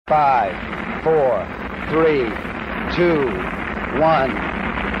5, 4, 3, 2,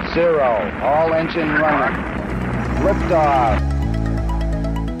 1, 0. All engine running. Liftoff.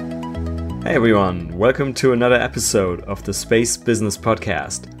 Hey everyone, welcome to another episode of the Space Business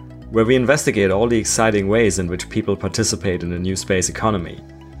Podcast, where we investigate all the exciting ways in which people participate in the new space economy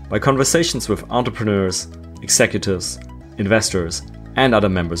by conversations with entrepreneurs, executives, investors, and other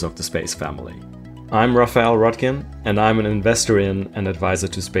members of the space family. I'm Raphael Rodkin, and I'm an investor in and advisor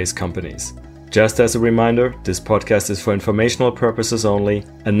to space companies. Just as a reminder, this podcast is for informational purposes only,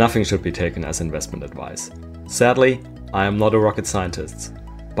 and nothing should be taken as investment advice. Sadly, I am not a rocket scientist,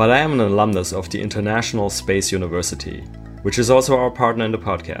 but I am an alumnus of the International Space University, which is also our partner in the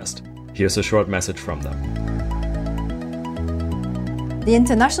podcast. Here's a short message from them. The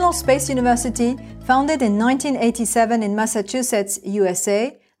International Space University, founded in 1987 in Massachusetts,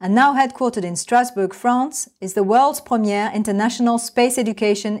 USA, and now headquartered in Strasbourg, France, is the world's premier international space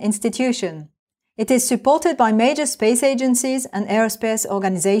education institution. It is supported by major space agencies and aerospace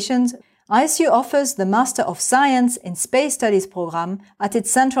organizations. ISU offers the Master of Science in Space Studies program at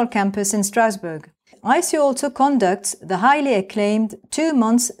its central campus in Strasbourg. ISU also conducts the highly acclaimed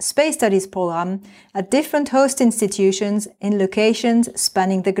 2-month Space Studies program at different host institutions in locations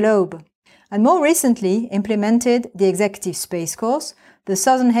spanning the globe, and more recently implemented the Executive Space Course, the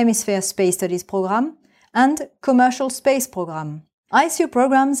Southern Hemisphere Space Studies program, and Commercial Space program. ISU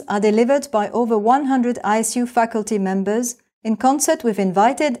programs are delivered by over 100 ISU faculty members in concert with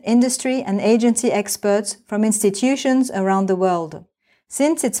invited industry and agency experts from institutions around the world.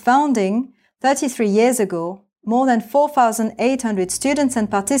 Since its founding, 33 years ago, more than 4,800 students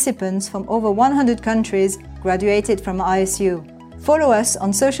and participants from over 100 countries graduated from ISU. Follow us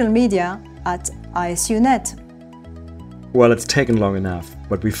on social media at ISUNet. Well, it's taken long enough,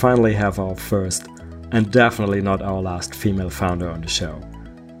 but we finally have our first, and definitely not our last, female founder on the show.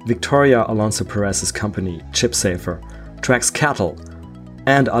 Victoria Alonso Perez's company, ChipSafer, tracks cattle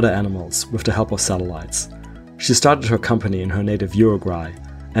and other animals with the help of satellites. She started her company in her native Uruguay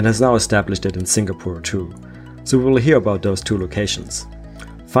and has now established it in Singapore too, so we will hear about those two locations.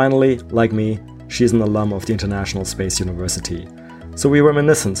 Finally, like me, she is an alum of the International Space University, so we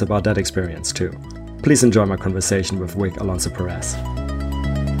reminisce about that experience too. Please enjoy my conversation with Vic Alonso Perez.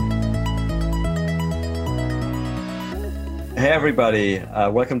 Hey everybody,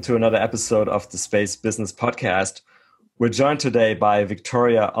 welcome to another episode of the Space Business Podcast. We're joined today by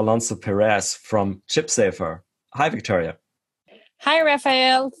Victoria Alonso Perez from ChipSafer. Hi, Victoria. Hi,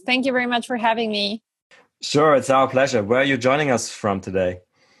 Raphael. Thank you very much for having me. Sure, it's our pleasure. Where are you joining us from today?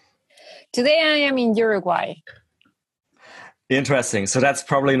 Today I am in Uruguay. Interesting. So that's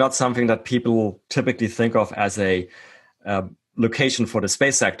probably not something that people typically think of as a location for the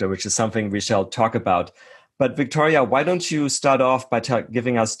space sector, which is something we shall talk about. But Victoria, why don't you start off by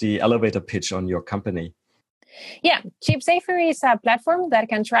giving us the elevator pitch on your company? Yeah, ChipSafer is a platform that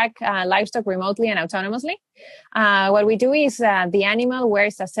can track livestock remotely and autonomously. What we do is the animal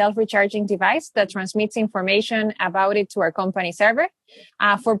wears a self-recharging device that transmits information about it to our company server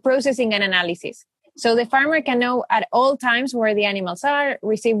for processing and analysis. So the farmer can know at all times where the animals are,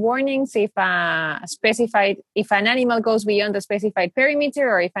 receive warnings if an animal goes beyond the specified perimeter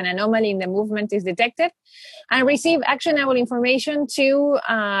or if an anomaly in the movement is detected, and receive actionable information to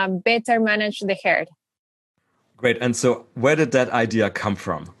better manage the herd. Great. And so where did that idea come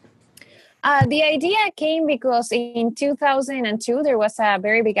from? The idea came because in 2002, there was a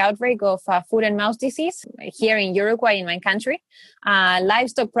very big outbreak of foot and mouth disease here in Uruguay, in my country.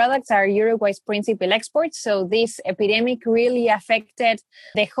 Livestock products are Uruguay's principal exports. So this epidemic really affected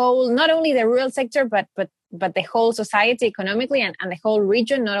the whole, not only the rural sector, but the whole society economically and the whole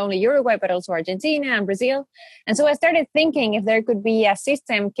region, not only Uruguay, but also Argentina and Brazil. And so I started thinking if there could be a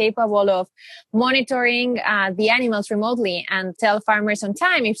system capable of monitoring the animals remotely and tell farmers on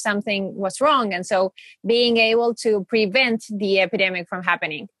time if something was wrong. And so being able to prevent the epidemic from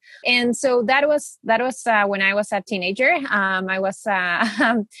happening. And so that was when I was a teenager. I was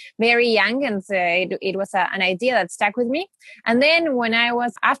very young, and it was an idea that stuck with me. And then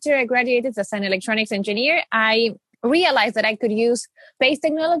after I graduated as an electronics engineer, I realized that I could use space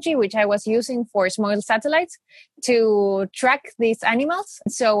technology, which I was using for small satellites, to track these animals.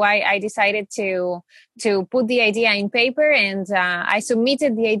 So I decided to put the idea in paper, and I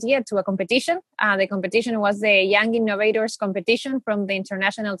submitted the idea to a competition. The competition was the Young Innovators competition from the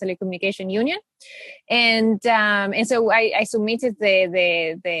International Telecommunication Union. And so I submitted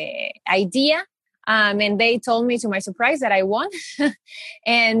the idea. And they told me, to my surprise, that I won.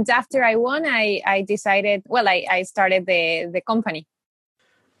 And after I won, I decided, I started the company.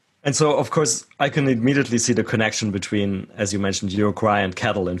 And so, of course, I can immediately see the connection between, as you mentioned, Uruguay and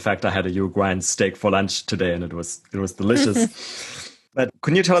cattle. In fact, I had a Uruguayan steak for lunch today, and it was delicious. But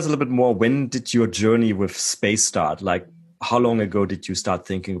can you tell us a little bit more? When did your journey with space start? Like, how long ago did you start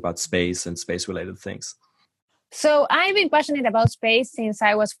thinking about space and space-related things? So I've been passionate about space since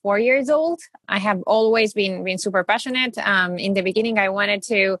I was 4 years old. I have always been super passionate. In the beginning, I wanted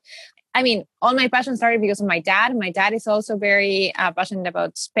to. I mean, all my passion started because of my dad. My dad is also very passionate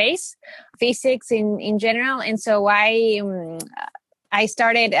about space, physics in general. And so I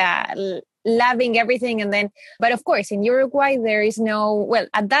started loving everything. And then, but of course, in Uruguay, there is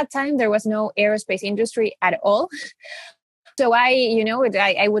at that time, there was no aerospace industry at all. So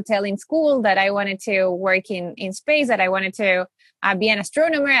I would tell in school that I wanted to work in space, that I wanted to be an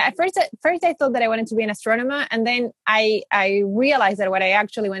astronomer. At first I thought that I wanted to be an astronomer, and then I realized that what I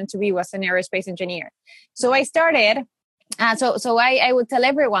actually wanted to be was an aerospace engineer. So I started. I would tell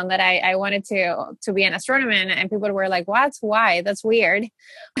everyone that I wanted to be an astronomer, and people were like, "What? Why? That's weird."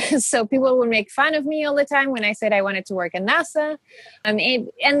 So people would make fun of me all the time when I said I wanted to work at NASA.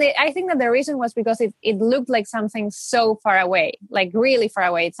 I think that the reason was because it looked like something so far away, like really far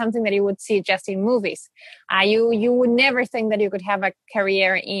away. It's something that you would see just in movies. You would never think that you could have a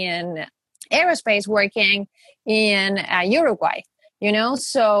career in aerospace working in Uruguay.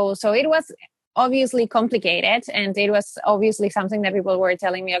 So it was obviously complicated, and it was obviously something that people were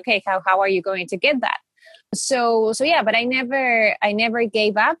telling me, okay, how are you going to get that? So yeah, but I never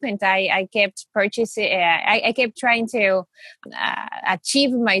gave up, and I kept purchasing. I kept trying to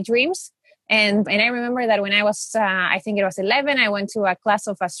achieve my dreams. And I remember that when I was, I think it was 11, I went to a class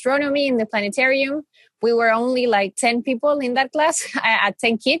of astronomy in the planetarium. We were only like 10 people in that class,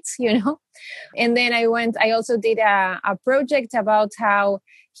 10 kids, And then I also did a project about how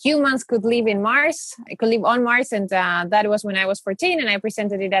humans could live on Mars. And that was when I was 14, and I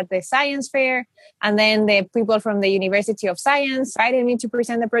presented it at the science fair. And then the people from the University of Science invited me to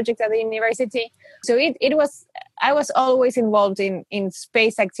present the project at the university. So I was always involved in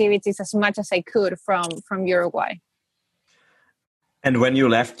space activities as much as I could from Uruguay. And when you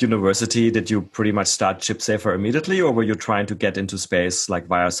left university, did you pretty much start ChipSafer immediately, or were you trying to get into space like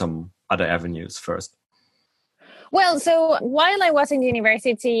via some other avenues first? Well, so while I was in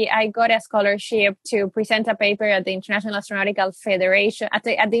university, I got a scholarship to present a paper at the International Astronautical Federation, at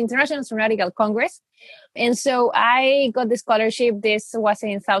the International Astronautical Congress. And so I got the scholarship. This was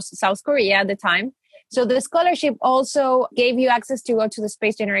in South Korea at the time. So the scholarship also gave you access to go to the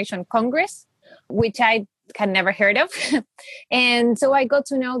Space Generation Congress, which I had never heard of. And so I got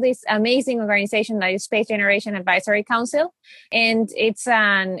to know this amazing organization that is Space Generation Advisory Council. And it's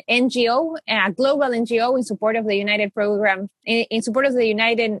an NGO, a global NGO in support of the United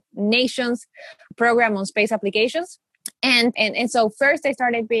Nations program on space applications. And so first I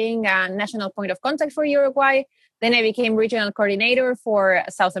started being a national point of contact for Uruguay. Then I became regional coordinator for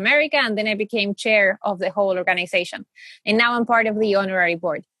South America. And then I became chair of the whole organization. And now I'm part of the honorary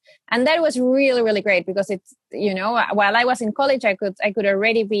board. And that was really, really great because it's, while I was in college, I could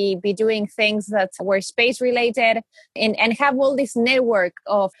already be doing things that were space related and have all this network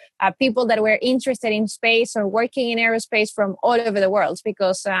of people that were interested in space or working in aerospace from all over the world,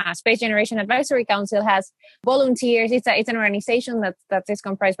 because Space Generation Advisory Council has volunteers. It's an organization that is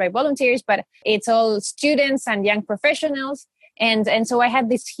comprised by volunteers, but it's all students and young professionals. And so I had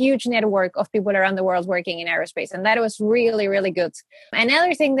this huge network of people around the world working in aerospace. And that was really, really good.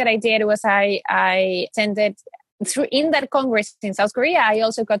 Another thing that I did was I attended in that Congress in South Korea. I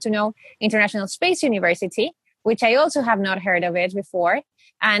also got to know International Space University, which I also have not heard of it before.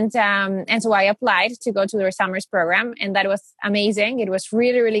 And so I applied to go to their summer's program, and that was amazing. It was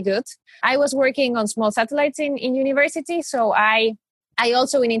really, really good. I was working on small satellites in university. So I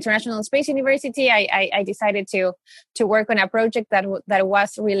also in International Space University, I decided to work on a project that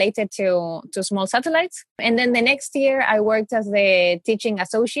was related to small satellites. And then the next year, I worked as the teaching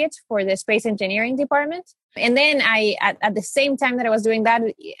associate for the space engineering department. And then at the same time that I was doing that,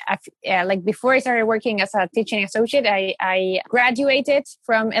 like before I started working as a teaching associate, I graduated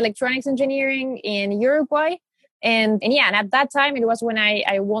from electronics engineering in Uruguay. And at that time, it was when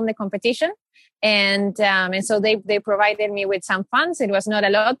I won the competition. And so they provided me with some funds. It was not a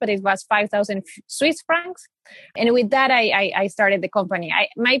lot, but it was 5,000 Swiss francs. And with that, I started the company.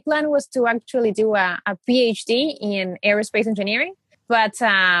 My plan was to actually do a PhD in aerospace engineering. But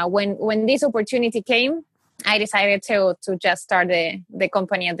when this opportunity came, I decided to just start the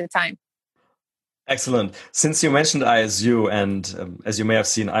company at the time. Excellent. Since you mentioned ISU, and as you may have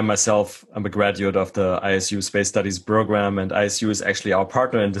seen, I'm a graduate of the ISU Space Studies program, and ISU is actually our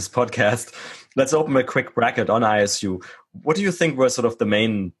partner in this podcast. Let's open a quick bracket on ISU. What do you think were sort of the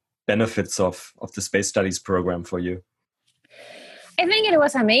main benefits of the space studies program for you? I think it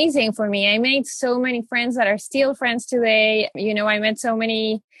was amazing for me. I made so many friends that are still friends today. I met so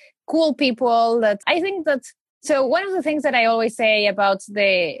many cool people that I think that. So one of the things that I always say about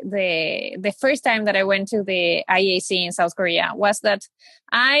the first time that I went to the IAC in South Korea was that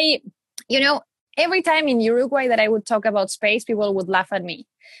every time in Uruguay that I would talk about space, people would laugh at me.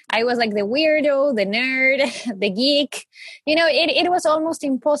 I was like the weirdo, the nerd, the geek. It was almost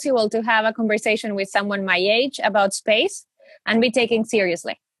impossible to have a conversation with someone my age about space and be taken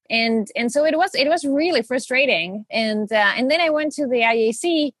seriously. And so it was really frustrating. And then I went to the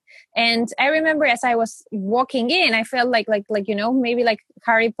IAC, and I remember as I was walking in, I felt like maybe like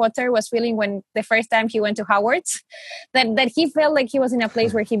Harry Potter was feeling when the first time he went to Hogwarts, that he felt like he was in a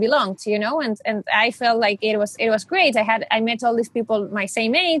place where he belonged, and I felt like it was great. I met all these people my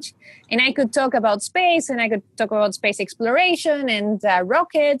same age, and I could talk about space, and I could talk about space exploration and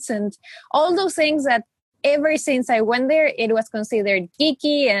rockets and all those things that ever since I went there, it was considered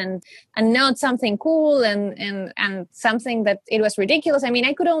geeky and not something cool and something that it was ridiculous. I mean,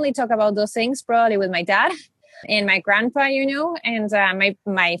 I could only talk about those things probably with my dad and my grandpa, and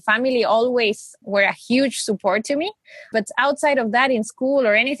my family always were a huge support to me. But outside of that, in school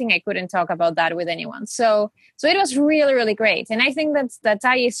or anything, I couldn't talk about that with anyone. So it was really, really great. And I think that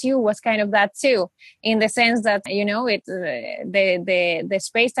ISU was kind of that too, in the sense that, the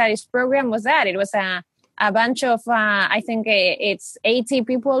space studies program was that. It was a bunch of, I think it's 80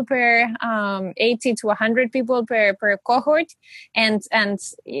 people 80 to 100 people per cohort. And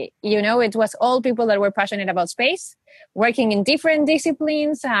it was all people that were passionate about space, working in different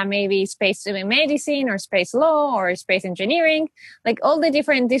disciplines, maybe space medicine or space law or space engineering, like all the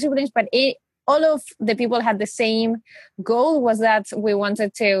different disciplines. But all of the people had the same goal, was that we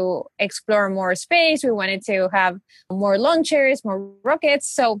wanted to explore more space. We wanted to have more launchers, more rockets.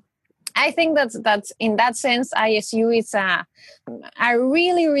 So I think that in that sense, ISU is a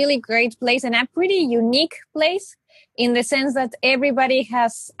really, really great place and a pretty unique place in the sense that everybody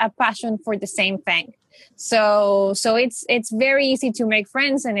has a passion for the same thing. So it's very easy to make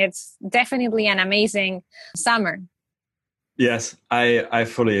friends, and it's definitely an amazing summer. Yes, I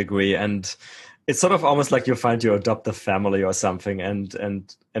fully agree. And it's sort of almost like you find your adoptive family or something.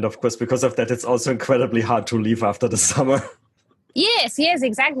 And of course, because of that, it's also incredibly hard to leave after the summer. Yes,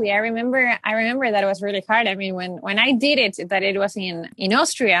 exactly. I remember that it was really hard. I mean, when I did it, that it was in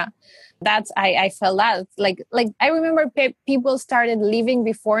Austria, that I felt that like I remember people started leaving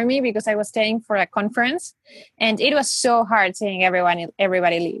before me because I was staying for a conference, and it was so hard seeing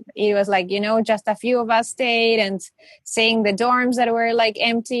everybody leave. It was like, just a few of us stayed, and seeing the dorms that were like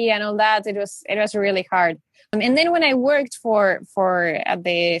empty and all that. It was really hard. And then when I worked for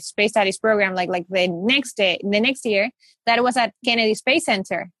the space studies program, like the next year, that was at Kennedy Space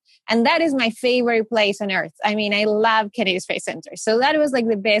Center. And that is my favorite place on Earth. I mean, I love Kennedy Space Center. So that was like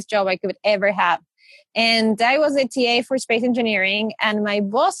the best job I could ever have. And I was a TA for space engineering, and my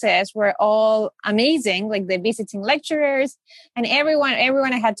bosses were all amazing, like the visiting lecturers and everyone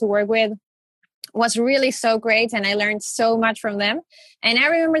I had to work with was really so great, and I learned so much from them. And I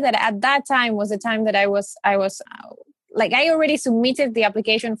remember that at that time was the time that I was like, I already submitted the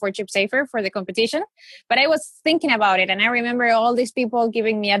application for ChipSafer for the competition, but I was thinking about it. And I remember all these people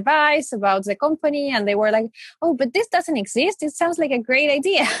giving me advice about the company, and they were like, oh, but this doesn't exist. It sounds like a great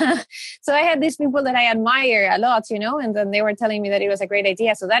idea. So I had these people that I admire a lot, and then they were telling me that it was a great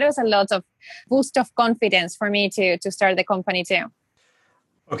idea. So that was a lot of boost of confidence for me to start the company too.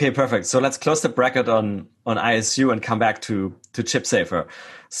 Okay, perfect. So let's close the bracket on ISU and come back to ChipSafer.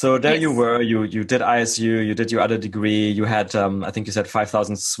 So there you were, you did ISU, you did your other degree, you had, I think you said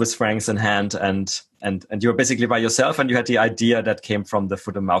 5,000 Swiss francs in hand, and you were basically by yourself, and you had the idea that came from the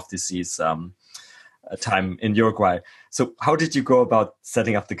foot and mouth disease time in Uruguay. So how did you go about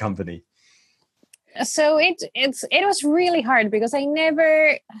setting up the company? So it was really hard because I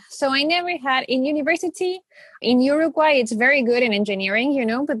never had in university in Uruguay. It's very good in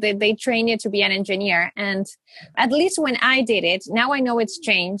engineering, but they train you to be an engineer. And at least when I did it, now I know it's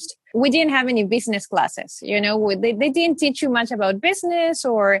changed. We didn't have any business classes, they didn't teach you much about business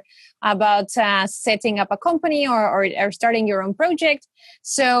or about setting up a company or starting your own project.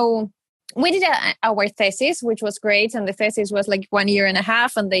 So we did our thesis, which was great. And the thesis was like 1.5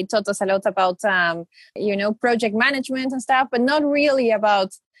 years, and they taught us a lot about, project management and stuff, but not really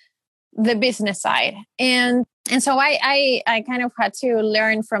about the business side. And so I kind of had to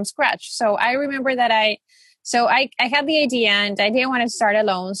learn from scratch. So I remember that I So I had the idea and I didn't want to start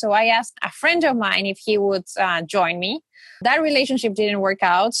alone. So I asked a friend of mine if he would join me. That relationship didn't work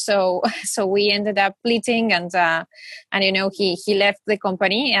out. So we ended up splitting and he left the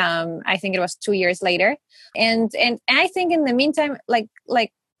company. I think it was 2 years later. And I think in the meantime, like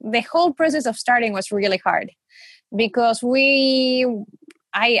the whole process of starting was really hard because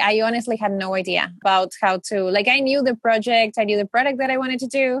I honestly had no idea about how to, I knew the project, I knew the product that I wanted to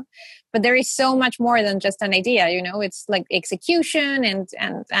do, but there is so much more than just an idea, it's like execution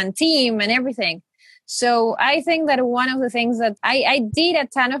and team and everything. So I think that one of the things that I did a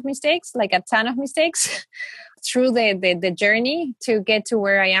ton of mistakes through the journey to get to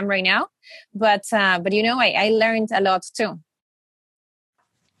where I am right now. But I learned a lot too.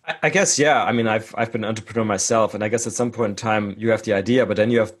 I guess, yeah. I mean, I've been an entrepreneur myself, and I guess at some point in time you have the idea, but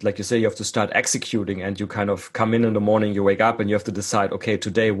then you have, like you say, you have to start executing, and you kind of come in the morning, you wake up, and you have to decide, okay,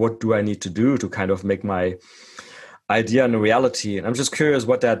 today, what do I need to do to kind of make my idea a reality? And I'm just curious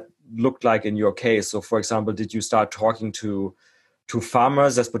what that looked like in your case. So, for example, did you start talking to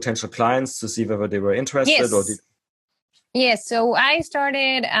farmers as potential clients to see whether they were interested? Yes. Or Yes. So I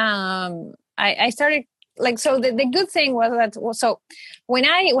started. I started. So the good thing was that when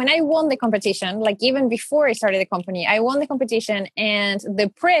I won the competition, even before I started the company, I won the competition and the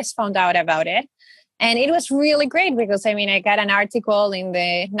press found out about it. And it was really great because, I got an article in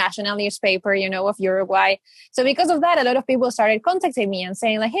the national newspaper, of Uruguay. So because of that, a lot of people started contacting me and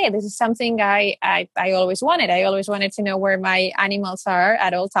saying hey, this is something I always wanted. I always wanted to know where my animals are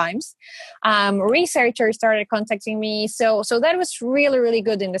at all times. Researchers started contacting me. So that was really, really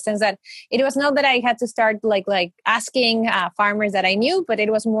good in the sense that it was not that I had to start asking farmers that I knew, but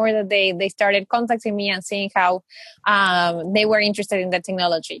it was more that they started contacting me and seeing how they were interested in the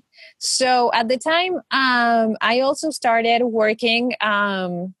technology. So at the time, I also started working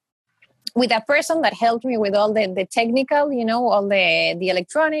with a person that helped me with all the technical, all the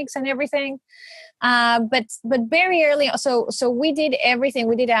electronics and everything. But very early, so we did everything.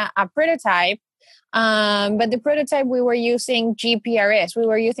 We did a prototype, but the prototype we were using GPRS. We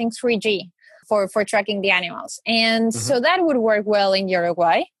were using 3G for tracking the animals, and so that would work well in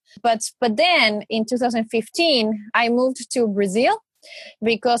Uruguay. But then in 2015, I moved to Brazil.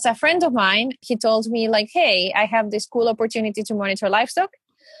 Because a friend of mine, he told me hey, I have this cool opportunity to monitor livestock.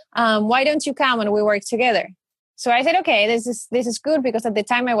 Why don't you come and we work together? So I said, okay, this is good because at the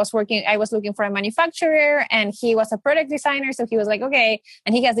time I was looking for a manufacturer and he was a product designer. So he was okay.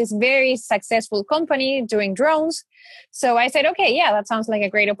 And he has this very successful company doing drones. So I said, okay, yeah, that sounds like a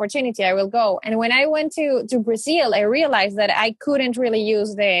great opportunity. I will go. And when I went to Brazil, I realized that I couldn't really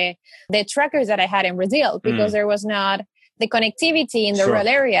use the trackers that I had in Brazil because there was not the connectivity in the rural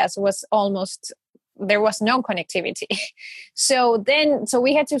areas there was no connectivity. So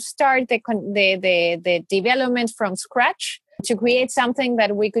we had to start the development from scratch to create something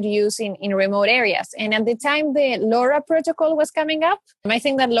that we could use in remote areas. And at the time, the LoRa protocol was coming up. I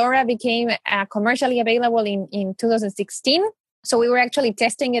think that LoRa became commercially available in 2016. So we were actually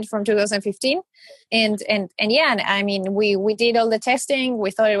testing it from 2015. And yeah, we did all the testing.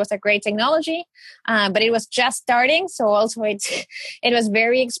 We thought it was a great technology, but it was just starting. So also it was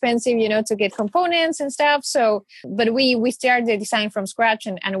very expensive, to get components and stuff. So, but we started the design from scratch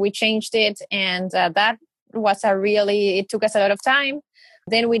and we changed it. And that was it took us a lot of time.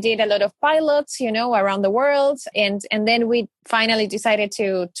 Then we did a lot of pilots, around the world. And then we finally decided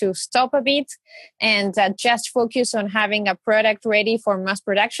to stop a bit and just focus on having a product ready for mass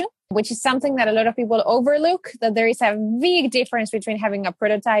production, which is something that a lot of people overlook, that there is a big difference between having a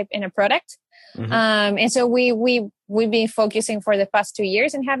prototype and a product. And so we've been focusing for the past 2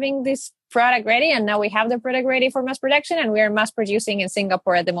 years in having this product ready. And now we have the product ready for mass production and we are mass producing in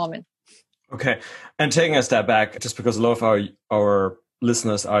Singapore at the moment. Okay. And taking a step back, just because a lot of our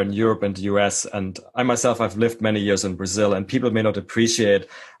listeners are in Europe and the US, and I myself, I've lived many years in Brazil, and people may not appreciate,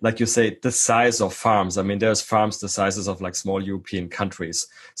 like you say, the size of farms. There's farms the sizes of small European countries.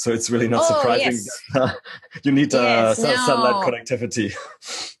 So it's really not surprising that you need satellite connectivity.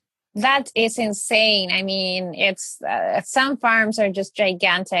 That is insane. It's some farms are just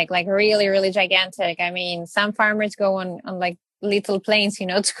gigantic, really, really gigantic. Some farmers go on little planes,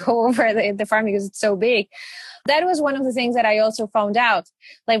 to go over the farm because it's so big. That was one of the things that I also found out.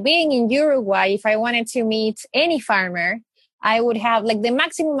 Being in Uruguay, if I wanted to meet any farmer, I would have the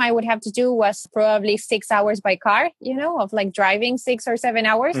maximum I would have to do was probably 6 hours by car, of driving 6 or 7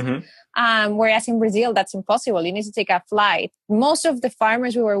 hours. Whereas in Brazil, that's impossible. You need to take a flight. Most of the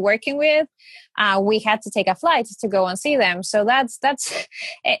farmers we were working with, we had to take a flight to go and see them. So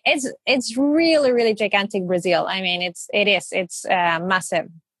it's really, really gigantic Brazil. It's massive.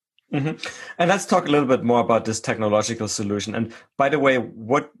 Hmm. And let's talk a little bit more about this technological solution. And by the way,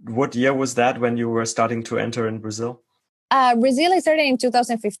 what year was that when you were starting to enter in Brazil? Brazil started in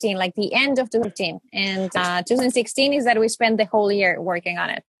 2015, like the end of 2015. And 2016 is that we spent the whole year working on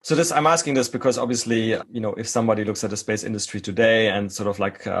it. So I'm asking this because obviously, if somebody looks at the space industry today and sort of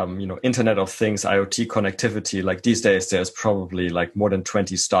like, Internet of Things, IoT connectivity, like these days, there's probably like more than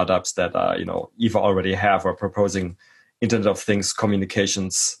 20 startups that are, either already have or proposing Internet of Things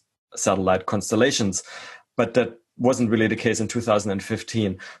communications satellite constellations. But that wasn't really the case in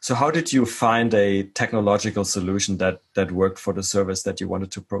 2015. So how did you find a technological solution that worked for the service that you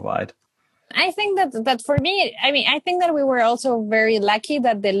wanted to provide? I think that for me, I think that we were also very lucky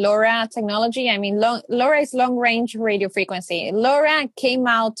that the LoRa technology, LoRa is long range radio frequency. LoRa came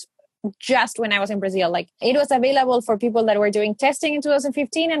out just when I was in Brazil. Like it was available for people that were doing testing in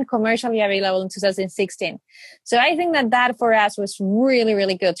 2015 and commercially available in 2016. So I think that for us was really,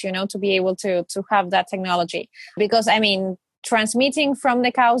 really good, to be able to have that technology because transmitting from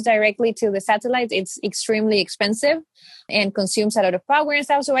the cows directly to the satellite, it's extremely expensive and consumes a lot of power and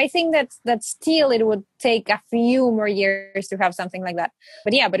stuff. So I think that still it would take a few more years to have something like that.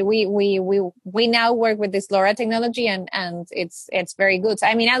 But we now work with this LoRa technology and it's very good.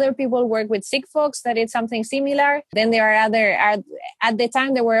 Other people work with Sigfox, that is something similar. Then there are at the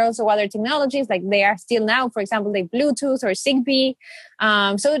time there were also other technologies, like they are still now, for example, like Bluetooth or Zigbee.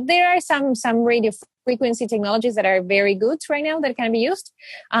 So there are some radio frequency technologies that are very good right now that can be used.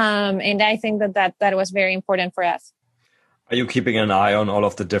 And I think that was very important for us. Are you keeping an eye on all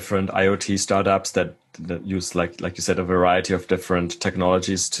of the different IoT startups that use, like you said, a variety of different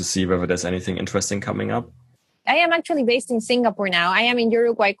technologies to see whether there's anything interesting coming up? I am actually based in Singapore now. I am in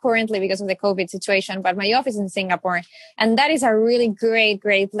Uruguay currently because of the COVID situation, but my office is in Singapore. And that is a really great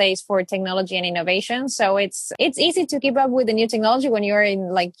place for technology and innovation. So it's easy to keep up with the new technology when you're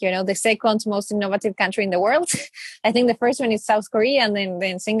in the second most innovative country in the world. I think the first one is South Korea and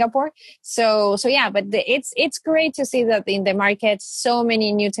then Singapore. So yeah, but it's great to see that in the market, so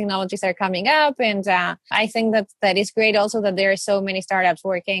many new technologies are coming up. And I think that is great also that there are so many startups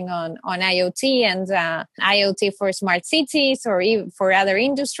working on IoT and IoT for smart cities or even for other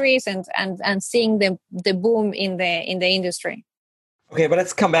industries and seeing the boom in the industry. Okay, but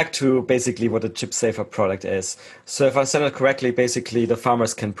let's come back to basically what the ChipSafer product is. So if I said it correctly, basically the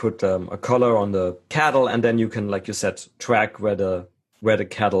farmers can put a collar on the cattle and then you can, like you said, track where the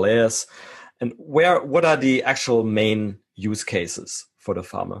cattle is. And what are the actual main use cases for the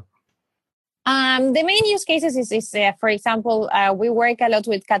farmer? The main use cases is for example, we work a lot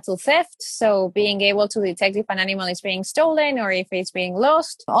with cattle theft. So being able to detect if an animal is being stolen or if it's being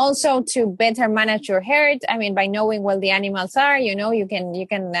lost. Also to better manage your herd. By knowing where the animals are, you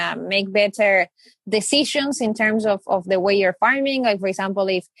can make better decisions in terms of the way you're farming. Like, for example,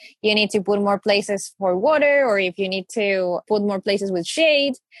 if you need to put more places for water or if you need to put more places with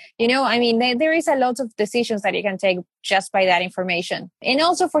shade, there is a lot of decisions that you can take just by that information. And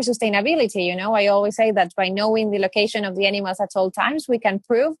also for sustainability, I always say that by knowing the location of the animals at all times, we can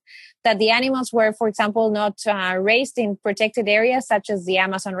prove that the animals were, for example, not raised in protected areas such as the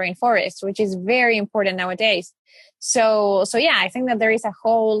Amazon rainforest, which is very important nowadays. So yeah, I think that there is a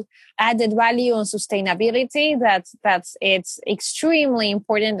whole added value on sustainability that's it's extremely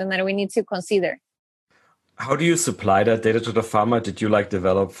important and that we need to consider. How do you supply that data to the farmer? Did you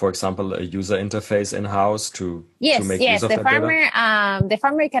develop, for example, a user interface in-house to make use of that data? The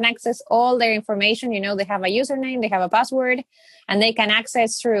farmer can access all their information. They have a username, they have a password, and they can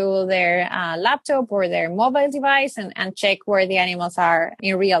access through their laptop or their mobile device and check where the animals are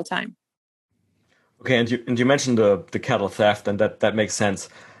in real time. Okay, and you mentioned the cattle theft, and that makes sense.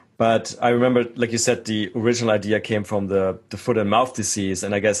 But I remember, like you said, the original idea came from the foot and mouth disease.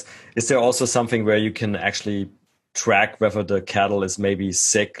 And I guess, is there also something where you can actually track whether the cattle is maybe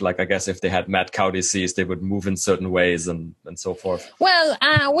sick? Like, I guess if they had mad cow disease, they would move in certain ways and so forth. Well,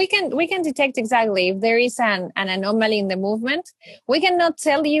 we can detect exactly if there is an anomaly in the movement. We cannot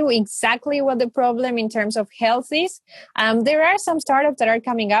tell you exactly what the problem in terms of health is. There are some startups that are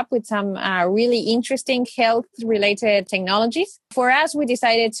coming up with some really interesting health-related technologies. For us, we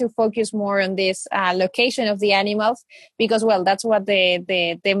decided to focus more on this location of the animals because, well, that's what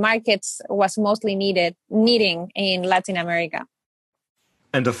the markets was mostly needing in Latin America.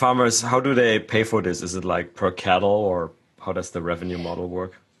 And the farmers, how do they pay for this? Is it like per cattle or how does the revenue model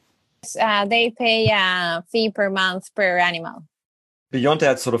work? They pay a fee per month per animal. Beyond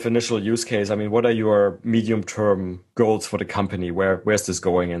that sort of initial use case, what are your medium-term goals for the company? Where's this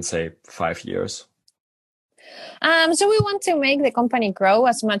going in, say, 5 years? So we want to make the company grow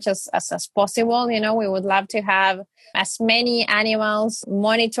as much as possible. We would love to have as many animals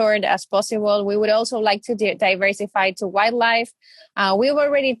monitored as possible. We would also like to diversify to wildlife. We've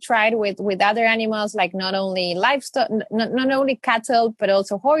already tried with other animals, like not only livestock, not only cattle, but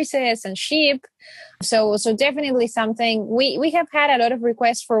also horses and sheep. So definitely something we have had a lot of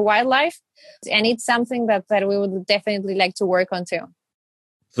requests for wildlife, and it's something that we would definitely like to work on too.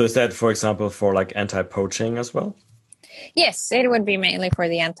 So is that, for example, for like anti-poaching as well? Yes, it would be mainly for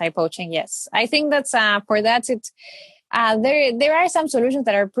the anti-poaching. Yes, I think that's for that. There are some solutions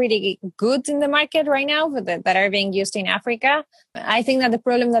that are pretty good in the market right now that are being used in Africa. I think that the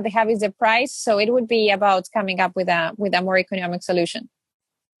problem that they have is the price. So it would be about coming up with a more economic solution.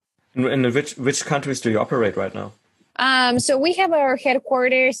 And in which countries do you operate right now? So we have our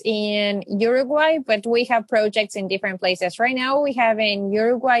headquarters in Uruguay, but we have projects in different places. Right now we have in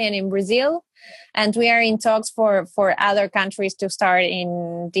Uruguay and in Brazil, and we are in talks for other countries to start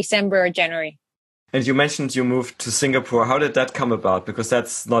in December or January. And you mentioned you moved to Singapore. How did that come about? Because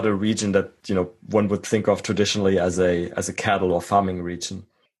that's not a region that, one would think of traditionally as a cattle or farming region.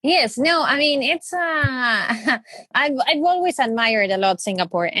 Yes, no, I mean, it's, I've always admired a lot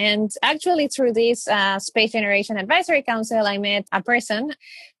Singapore. And actually through this Space Generation Advisory Council, I met a person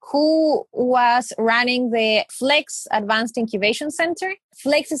who was running the Flex Advanced Incubation Center.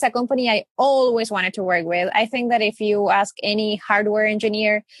 Flex is a company I always wanted to work with. I think that if you ask any hardware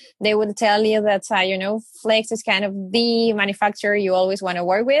engineer, they would tell you that, Flex is kind of the manufacturer you always want to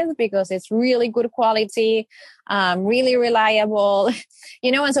work with because it's really good quality, really reliable,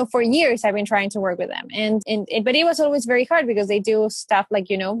 and so for years I've been trying to work with them. But it was always very hard because they do stuff like,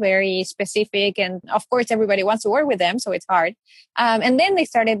 very specific. And of course, everybody wants to work with them. So it's hard. And then they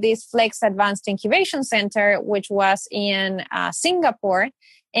started this Flex Advanced Incubation Center, which was in Singapore.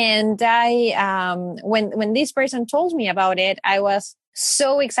 And when this person told me about it, I was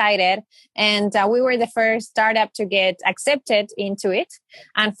so excited. And we were the first startup to get accepted into it.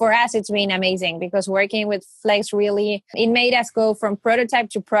 And for us, it's been amazing because working with Flex really, it made us go from prototype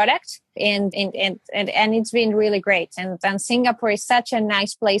to product. And it's been really great. And Singapore is such a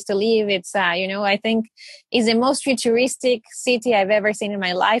nice place to live. It's, I think is the most futuristic city I've ever seen in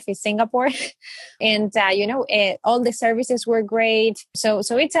my life is Singapore. And, all the services were great. So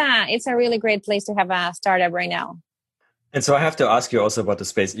it's a really great place to have a startup right now. And so I have to ask you also about the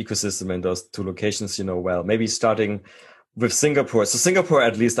space ecosystem in those two locations, well, maybe starting with Singapore. So Singapore,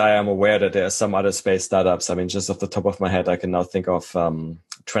 at least I am aware that there are some other space startups. I mean, just off the top of my head, I can now think of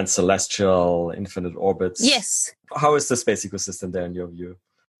Transcelestial, Infinite Orbits. Yes. How is the space ecosystem there in your view?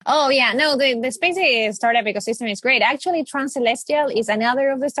 Oh, yeah. No, the space startup ecosystem is great. Actually, Transcelestial is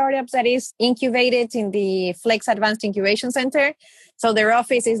another of the startups that is incubated in the Flex Advanced Incubation Center. So their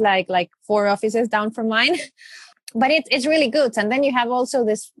office is like 4 offices down from mine. But it's really good. And then you have also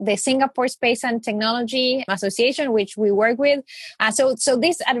the Singapore Space and Technology Association, which we work with. So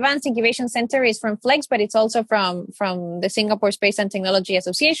this Advanced Incubation Center is from Flex, but it's also from the Singapore Space and Technology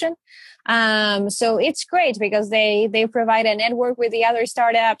Association. So it's great because they provide a network with the other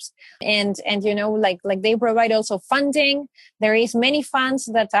startups and they provide also funding. There is many funds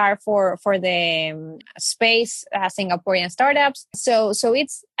that are for the space Singaporean startups. So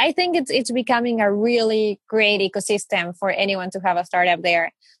I think it's becoming a really great ecosystem for anyone to have a startup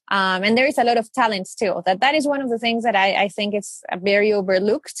there. And there is a lot of talent too. That is one of the things that I think it's very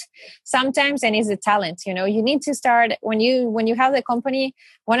overlooked sometimes, and is the talent. You need to start when you have the company.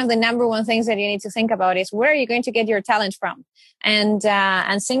 One of the number one things that you need to think about is where are you going to get your talent from? And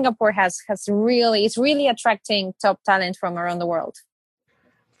Singapore it's really attracting top talent from around the world.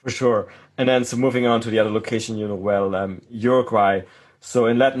 For sure. And then so moving on to the other location, Uruguay. So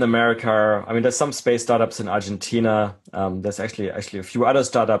in Latin America, I mean, there's some space startups in Argentina. There's actually a few other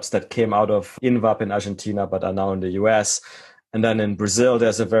startups that came out of INVAP in Argentina, but are now in the US. And then in Brazil,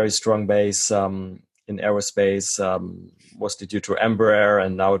 there's a very strong base in aerospace, mostly due to Embraer.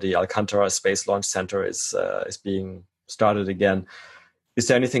 And now the Alcantara Space Launch Center is being started again. Is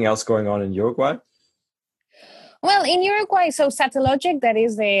there anything else going on in Uruguay? Well, in Uruguay, so Satellogic, that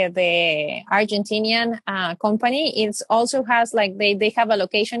is the Argentinian company, it also has they have a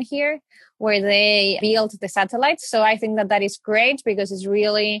location here where they build the satellites. So I think that is great because it's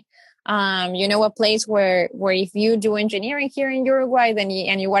really, a place where if you do engineering here in Uruguay, then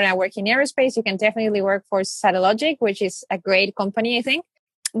you want to work in aerospace, you can definitely work for Satellogic, which is a great company, I think.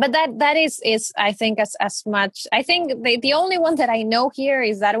 But that is I think as much. I think the only one that I know here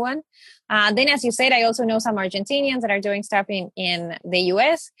is that one. Then, as you said, I also know some Argentinians that are doing stuff in the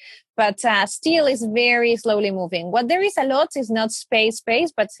US, but still is very slowly moving. What there is a lot is not space,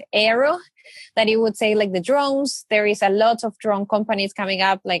 but aero, that you would say like the drones. There is a lot of drone companies coming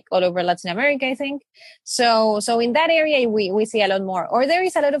up like all over Latin America, I think. So in that area, we see a lot more. Or there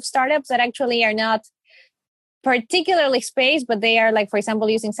is a lot of startups that actually are not particularly space, but they are like, for example,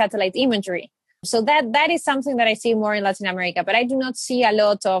 using satellite imagery. So that is something that I see more in Latin America, but I do not see a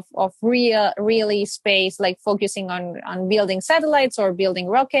lot of really space, like focusing on building satellites or building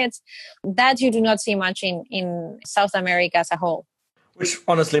rockets. That you do not see much in South America as a whole. Which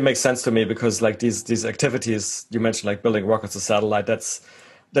honestly makes sense to me, because like these activities you mentioned, like building rockets or satellite, that's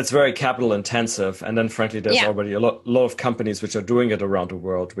very capital intensive. And then frankly, there's already a lot of companies which are doing it around the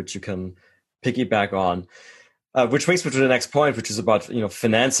world, which you can piggyback on. Which brings me to the next point, which is about,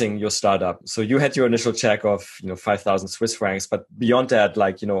 financing your startup. So you had your initial check of, 5,000 Swiss francs, but beyond that,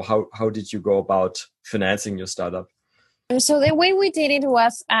 like, how did you go about financing your startup? So the way we did it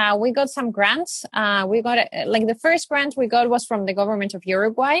was we got some grants. We got like the first grant we got was from the government of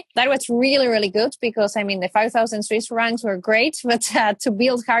Uruguay. That was really, really good because, I mean, the 5,000 Swiss francs were great, but to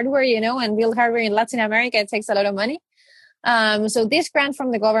build hardware, and build hardware in Latin America, it takes a lot of money. So this grant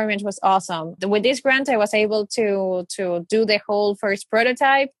from the government was awesome. With this grant, I was able to do the whole first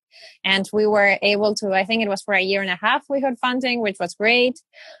prototype, and we were able to, I think it was for 1.5 years, we had funding, which was great.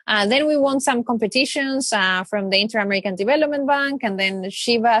 Then we won some competitions from the Inter-American Development Bank, and then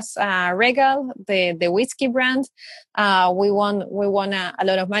Chivas Regal, the whiskey brand. We won a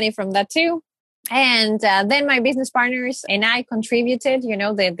lot of money from that too. And then my business partners and I contributed,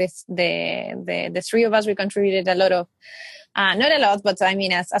 the three of us, we contributed a lot of, not a lot, but I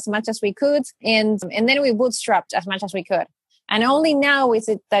mean, as much as we could. And then we bootstrapped as much as we could. And only now is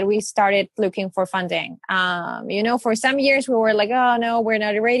it that we started looking for funding. For some years we were like, oh no, we're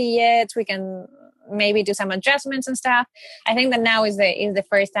not ready yet. We can maybe do some adjustments and stuff. I think that now is the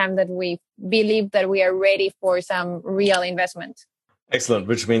first time that we believe that we are ready for some real investment. Excellent,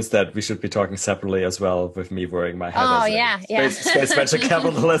 which means that we should be talking separately as well, with me wearing my hat as space venture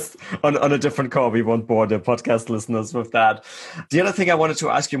capitalist on a different call. We won't bore the podcast listeners with that. The other thing I wanted to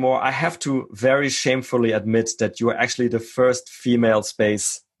ask you more, I have to very shamefully admit that you are actually the first female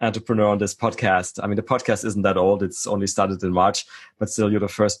space entrepreneur on this podcast. I mean, the podcast isn't that old. It's only started in March, but still you're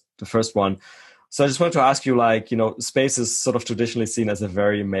the first one. So I just wanted to ask you, space is sort of traditionally seen as a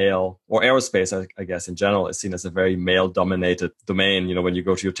very male, or aerospace, I guess, in general, is seen as a very male-dominated domain. When you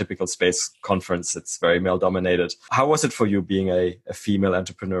go to your typical space conference, it's very male-dominated. How was it for you being a female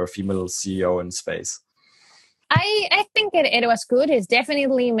entrepreneur, a female CEO in space? I think it was good. It's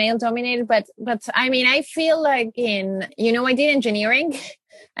definitely male-dominated, but I mean, I feel like I did engineering.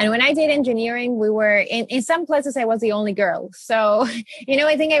 And when I did engineering, we were in some places I was the only girl. So,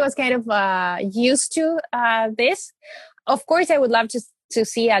 I think I was kind of used to this. Of course, I would love to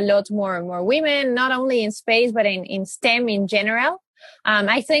see a lot more women, not only in space, but in STEM in general.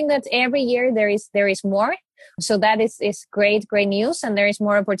 I think that every year there is more. So that is great news. And there is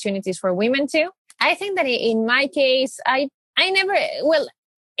more opportunities for women too. I think that in my case,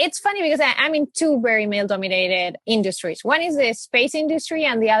 it's funny because I'm in two very male-dominated industries. One is the space industry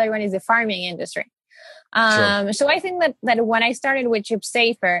and the other one is the farming industry. Sure. So I think that when I started with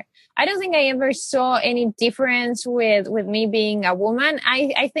ChipSafer, I don't think I ever saw any difference with me being a woman.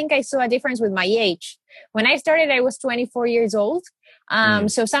 I think I saw a difference with my age. When I started, I was 24 years old.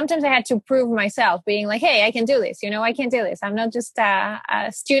 So sometimes I had to prove myself, being like, hey, I can do this. I can do this. I'm not just a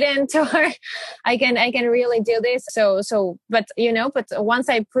student, or I can really do this. But once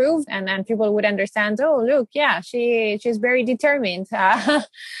I proved and people would understand, oh, look, yeah, she's very determined.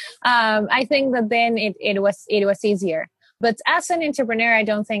 I think that then it was easier. But as an entrepreneur, I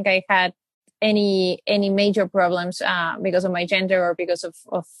don't think I had any major problems because of my gender or because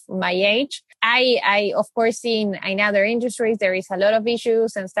of my age. I of course see in other industries there is a lot of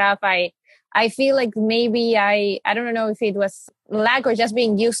issues and stuff. I feel like maybe I don't know if it was lack or just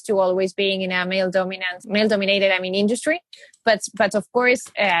being used to always being in a male dominated industry. But of course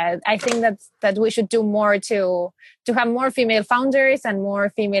I think that we should do more to have more female founders and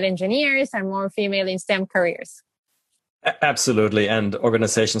more female engineers and more female in STEM careers. Absolutely. And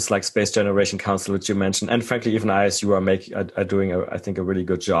organizations like Space Generation Council, which you mentioned, and frankly, even ISU are doing, I think, a really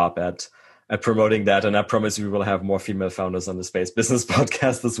good job at at promoting that. And I promise we will have more female founders on the Space Business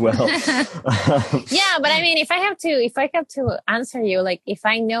Podcast as well. Yeah, but I mean, if I have to answer you, like if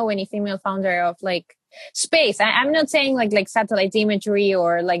I know any female founder of like space, I'm not saying like satellite imagery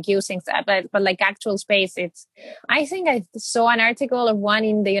or like using that, but like actual space. I think I saw an article of one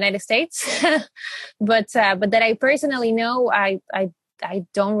in the United States, but that I personally know, I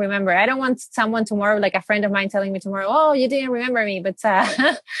don't remember. I don't want someone tomorrow, like a friend of mine, telling me tomorrow, "Oh, you didn't remember me." But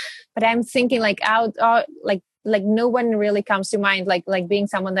but I'm thinking like like no one really comes to mind, like being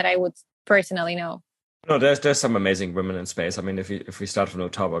someone that I would personally know. No, there's some amazing women in space. I mean, if we start from the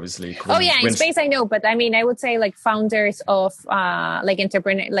top, obviously. In space I know, but I mean, I would say like founders of like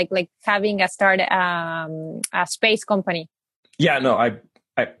entrepreneur, like having a space company. Yeah, no, I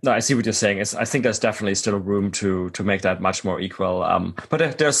see what you're saying. I think there's definitely still room to make that much more equal.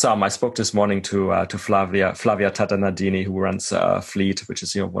 But there's some. I spoke this morning to Flavia Tatanadini, who runs Fleet, which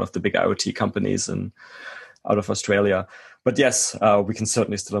is one of the big IoT companies out of Australia. But yes, we can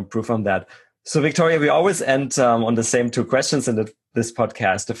certainly still improve on that. So Victoria, we always end on the same two questions in this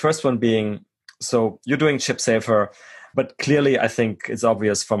podcast. The first one being, so you're doing ChipSafer, but clearly I think it's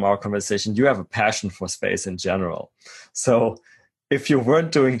obvious from our conversation, you have a passion for space in general. So if you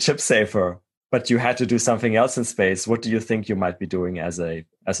weren't doing ChipSafer, but you had to do something else in space, what do you think you might be doing as an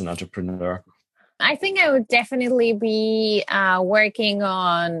entrepreneur? I think I would definitely be working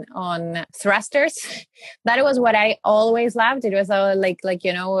on thrusters. That was what I always loved. It was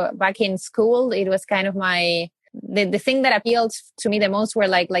back in school, it was kind of the thing that appealed to me the most were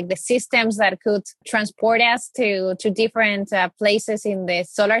like the systems that could transport us to different places in the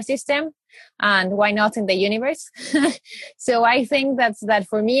solar system. And why not in the universe? So I think that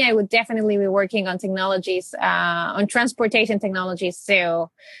for me, I would definitely be working on technologies, on transportation technologies, to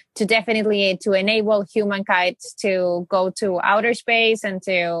definitely to enable humankind to go to outer space and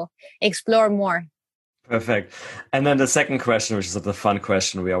to explore more. Perfect. And then the second question, which is the fun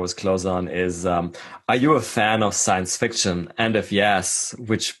question we always close on, is are you a fan of science fiction? And if yes,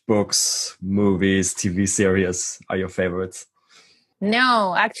 which books, movies, TV series are your favorites?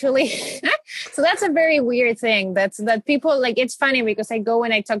 No, actually. So that's a very weird thing. That people like, it's funny because I go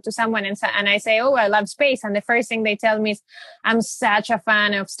and I talk to someone and I say, "Oh, I love space." And the first thing they tell me is, "I'm such a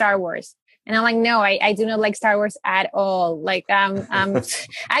fan of Star Wars." And I'm like, no, I do not like Star Wars at all. Like,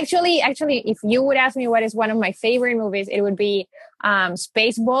 actually, if you would ask me what is one of my favorite movies, it would be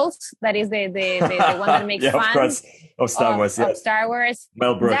Spaceballs. That is the one that makes fun. Of course. Of Star Wars, yes. Of Star Wars.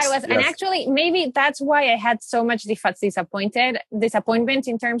 Mel Brooks. That was, yes. And actually, maybe that's why I had so much disappointment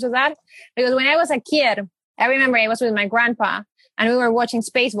in terms of that. Because when I was a kid, I remember I was with my grandpa and we were watching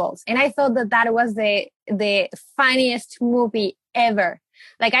Spaceballs. And I thought that was the funniest movie ever.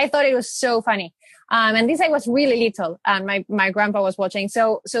 Like, I thought it was so funny. And this, I was really little and my grandpa was watching.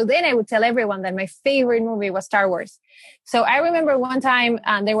 So then I would tell everyone that my favorite movie was Star Wars. So I remember one time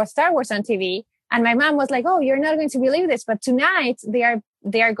there was Star Wars on TV. And my mom was like, "Oh, you're not going to believe this, but tonight they are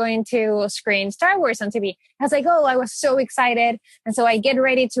going to screen Star Wars on TV." I was like, "Oh," I was so excited. And so I get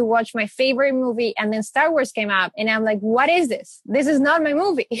ready to watch my favorite movie. And then Star Wars came up and I'm like, "What is this? This is not my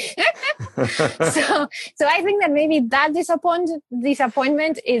movie." So I think that maybe that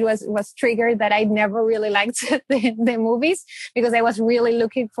disappointment, it was triggered that I never really liked the movies because I was really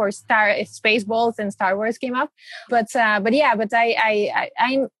looking for Spaceballs and Star Wars came up. But I'm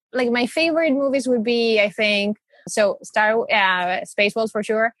like, my favorite movies would be, I think, so Spaceballs for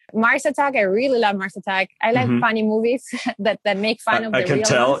sure. Mars Attack, I really love Mars Attack. I like funny movies that make fun of the real ones. I can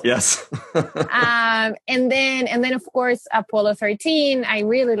tell, yes. And then of course Apollo 13. I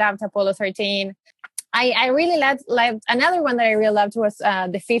really loved Apollo 13. I really loved another one that I really loved was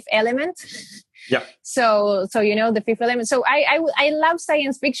The Fifth Element. Yeah. So The Fifth Element. So I love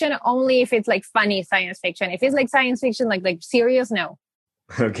science fiction only if it's like funny science fiction. If it's like science fiction, like serious, no.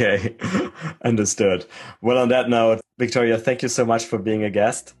 Okay, understood. Well, on that note, Victoria, thank you so much for being a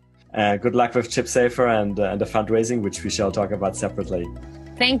guest. Good luck with ChipSafer and the fundraising, which we shall talk about separately.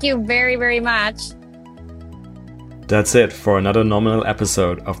 Thank you very, very much. That's it for another nominal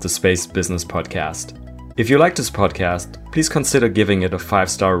episode of the Space Business Podcast. If you like this podcast, please consider giving it a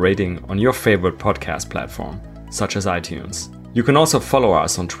 5-star rating on your favorite podcast platform, such as iTunes. You can also follow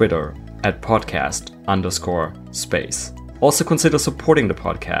us on Twitter @podcast_space. Also consider supporting the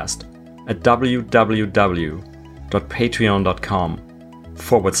podcast at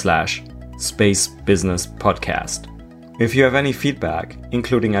www.patreon.com/Space Business Podcast. If you have any feedback,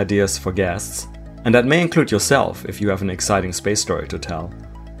 including ideas for guests, and that may include yourself if you have an exciting space story to tell,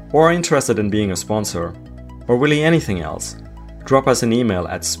 or are interested in being a sponsor, or really anything else, drop us an email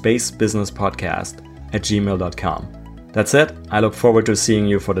at spacebusinesspodcast@gmail.com. That's it. I look forward to seeing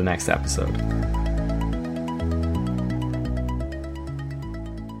you for the next episode.